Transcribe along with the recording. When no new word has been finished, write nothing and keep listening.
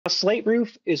Slate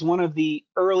roof is one of the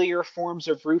earlier forms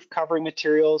of roof covering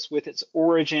materials with its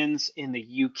origins in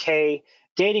the UK,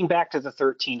 dating back to the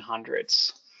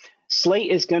 1300s.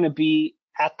 Slate is going to be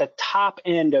at the top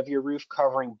end of your roof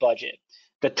covering budget.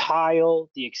 The tile,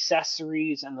 the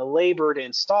accessories, and the labor to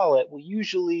install it will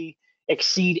usually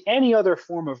exceed any other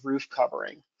form of roof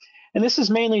covering. And this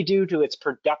is mainly due to its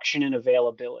production and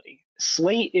availability.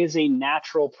 Slate is a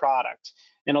natural product,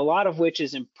 and a lot of which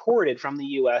is imported from the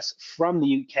US from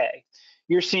the UK.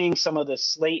 You're seeing some of the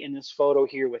slate in this photo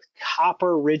here with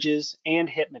copper ridges and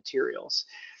hip materials.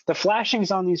 The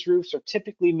flashings on these roofs are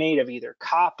typically made of either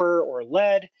copper or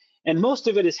lead, and most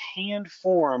of it is hand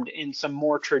formed in some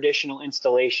more traditional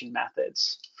installation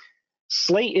methods.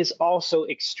 Slate is also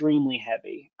extremely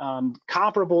heavy.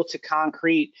 Comparable to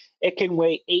concrete, it can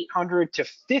weigh 800 to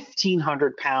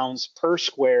 1,500 pounds per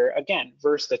square, again,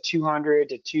 versus the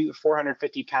 200 to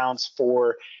 450 pounds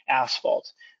for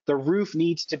asphalt. The roof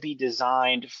needs to be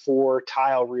designed for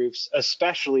tile roofs,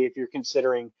 especially if you're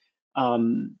considering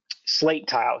slate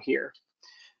tile here.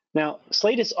 Now,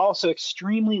 slate is also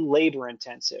extremely labor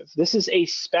intensive. This is a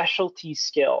specialty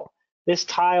skill. This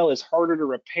tile is harder to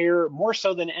repair, more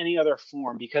so than any other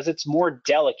form, because it's more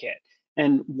delicate,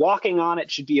 and walking on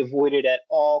it should be avoided at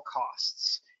all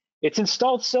costs. It's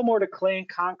installed similar to clay and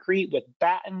concrete with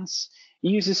battens. It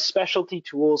uses specialty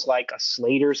tools like a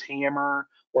slater's hammer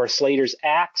or a slater's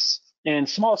axe, and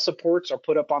small supports are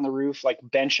put up on the roof like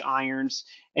bench irons,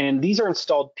 and these are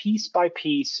installed piece by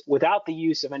piece without the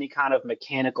use of any kind of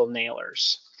mechanical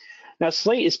nailers. Now,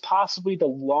 slate is possibly the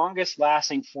longest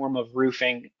lasting form of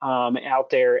roofing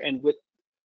out there, and with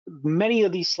many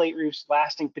of these slate roofs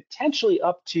lasting potentially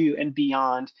up to and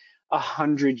beyond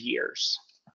 100 years.